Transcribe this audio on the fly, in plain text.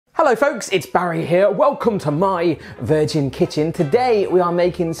Hello folks, it's Barry here. Welcome to my Virgin Kitchen. Today we are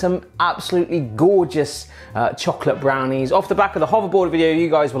making some absolutely gorgeous chocolate brownies. Off the back of the Hoverboard video, you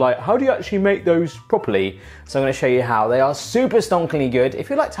guys were like, how do you actually make those properly? So I'm going to show you how. They are super stonkingly good. If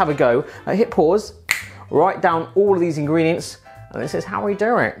you'd like to have a go, hit pause, write down all of these ingredients, and this is how we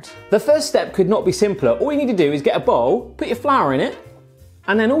do it. The first step could not be simpler. All you need to do is get a bowl, put your flour in it,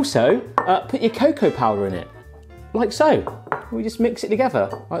 and then also put your cocoa powder in it, like so. We just mix it together,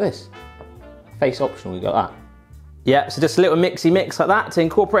 like this. Face optional, we got that. Yeah, so just a little mixy mix like that to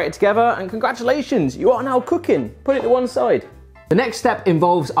incorporate it together, and congratulations, you are now cooking. Put it to one side. The next step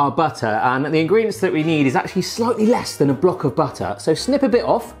involves our butter, and the ingredients that we need is actually slightly less than a block of butter. So snip a bit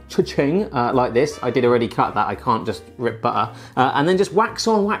off, cha-ching, like this. I did already cut that, I can't just rip butter. And then just wax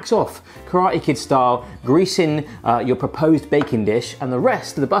on, wax off, Karate Kid style, greasing your proposed baking dish, and the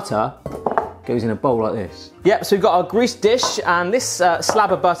rest of the butter goes in a bowl like this. Yep, so we've got our greased dish, and this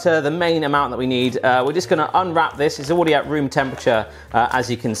slab of butter, the main amount that we need. We're just gonna unwrap this. It's already at room temperature, as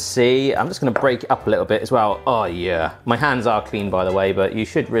you can see. I'm just gonna break it up a little bit as well. Oh yeah. My hands are clean, by the way, but you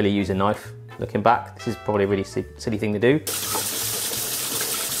should really use a knife. Looking back, this is probably a really silly thing to do.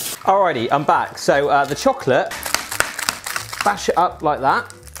 Alrighty, I'm back. So the chocolate, bash it up like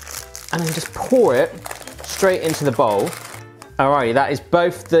that, and then just pour it straight into the bowl. Alrighty, that is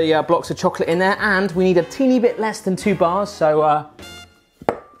both the blocks of chocolate in there, and we need a teeny bit less than 2 bars, so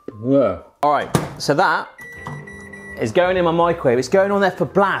whoa. Alright, so that is going in my microwave. It's going on there for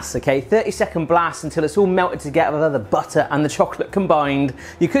blast, okay? 30-second blast until it's all melted together, the butter and the chocolate combined.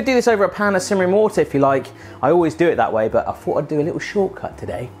 You could do this over a pan of simmering water if you like. I always do it that way, but I thought I'd do a little shortcut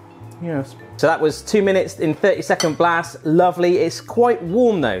today. Yes. So that was 2 minutes in 30-second blast. Lovely. It's quite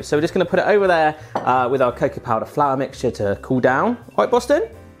warm though, so we're just going to put it over there with our cocoa powder flour mixture to cool down. All right, Boston?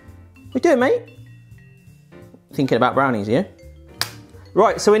 What you doing, mate? Thinking about brownies, yeah?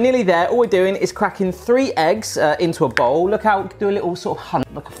 Right, so we're nearly there. All we're doing is cracking 3 eggs into a bowl. Look out, do a little sort of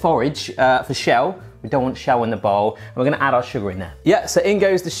hunt, like a forage for shell. We don't want shell in the bowl. And we're gonna add our sugar in there. Yeah, so in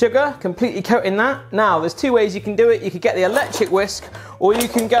goes the sugar, completely coating that. Now, there's 2 ways you can do it. You could get the electric whisk, or you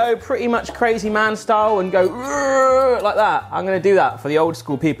can go pretty much crazy man style and go like that. I'm gonna do that for the old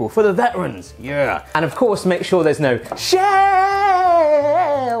school people, for the veterans, yeah. And of course, make sure there's no shell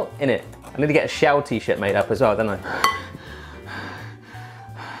in it. I need to get a shell t-shirt made up as well, don't I?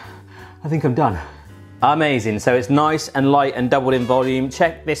 I think I'm done. Amazing, so it's nice and light and doubled in volume.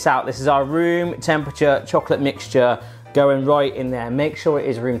 Check this out, this is our room temperature chocolate mixture going right in there. Make sure it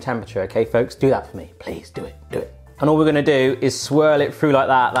is room temperature, okay folks? Do that for me, please, do it, do it. And all we're gonna do is swirl it through like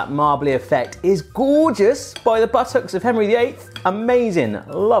that. That marbly effect is gorgeous by the buttocks of Henry VIII. Amazing,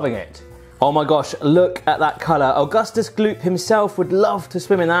 loving it. Oh my gosh, look at that color. Augustus Gloop himself would love to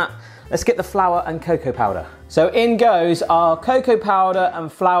swim in that. Let's get the flour and cocoa powder. So in goes our cocoa powder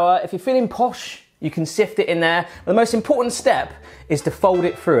and flour. If you're feeling posh, you can sift it in there. But the most important step is to fold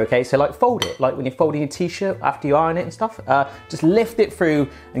it through, okay? So like fold it, like when you're folding your t-shirt after you iron it and stuff. Just lift it through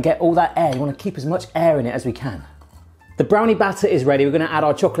and get all that air. You wanna keep as much air in it as we can. The brownie batter is ready. We're gonna add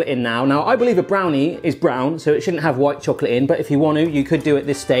our chocolate in now. Now, I believe a brownie is brown, so it shouldn't have white chocolate in, but if you want to, you could do it at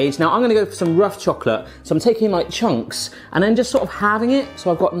this stage. Now, I'm gonna go for some rough chocolate. So I'm taking like chunks and then just sort of halving it. So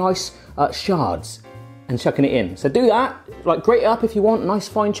I've got nice shards and chucking it in. So do that, like grate it up if you want, nice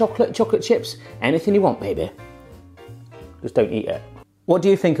fine chocolate, chocolate chips, anything you want, baby. Just don't eat it. What do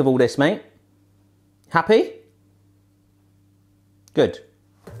you think of all this, mate? Happy? Good.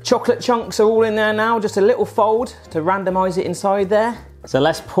 Chocolate chunks are all in there now, just a little fold to randomize it inside there. So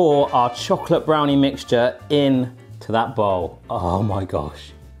let's pour our chocolate brownie mixture into that bowl. Oh my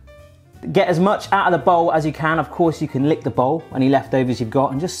gosh. Get as much out of the bowl as you can. Of course, you can lick the bowl, any leftovers you've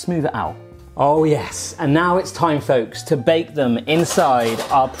got, and just smooth it out. Oh yes, and now it's time, folks, to bake them inside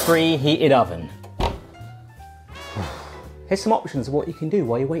our preheated oven. Here's some options of what you can do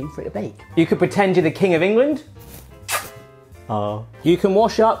while you're waiting for it to bake. You could pretend you're the King of England. You can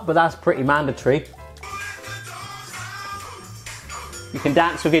wash up, but that's pretty mandatory. You can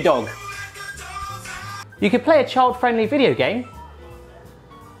dance with your dog. You could play a child-friendly video game.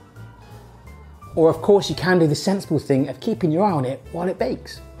 Or of course you can do the sensible thing of keeping your eye on it while it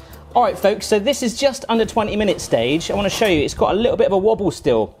bakes. All right, folks, so this is just under 20-minute stage. I want to show you, it's got a little bit of a wobble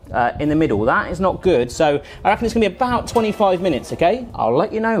still in the middle. That is not good, so I reckon it's going to be about 25 minutes, okay? I'll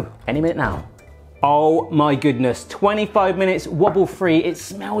let you know any minute now. Oh my goodness, 25 minutes wobble-free. It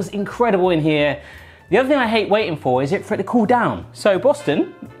smells incredible in here. The other thing I hate waiting for is for it to cool down. So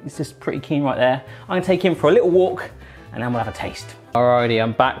Boston, this is pretty keen right there. I'm going to take him for a little walk, and then we'll have a taste. Alrighty,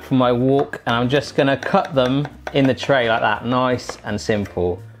 I'm back from my walk, and I'm just going to cut them in the tray like that, nice and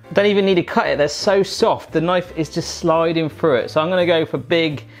simple. Don't even need to cut it, they're so soft. The knife is just sliding through it. So I'm gonna go for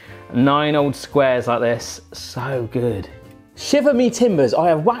big 9 old squares like this. So good. Shiver me timbers, I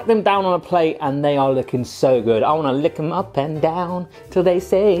have whacked them down on a plate and they are looking so good. I want to lick them up and down till they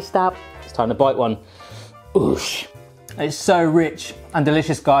say stop. It's time to bite one. Oosh. It's so rich and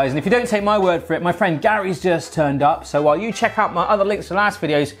delicious, guys. And if you don't take my word for it, my friend Gary's just turned up. So while you check out my other links to last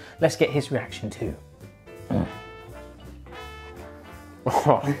videos, let's get his reaction too.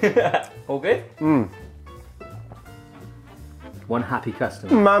 All good? One happy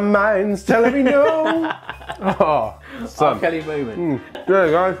customer. My mind's telling me no. Oh, son. Kelly moment.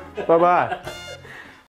 Good, guys. Bye-bye.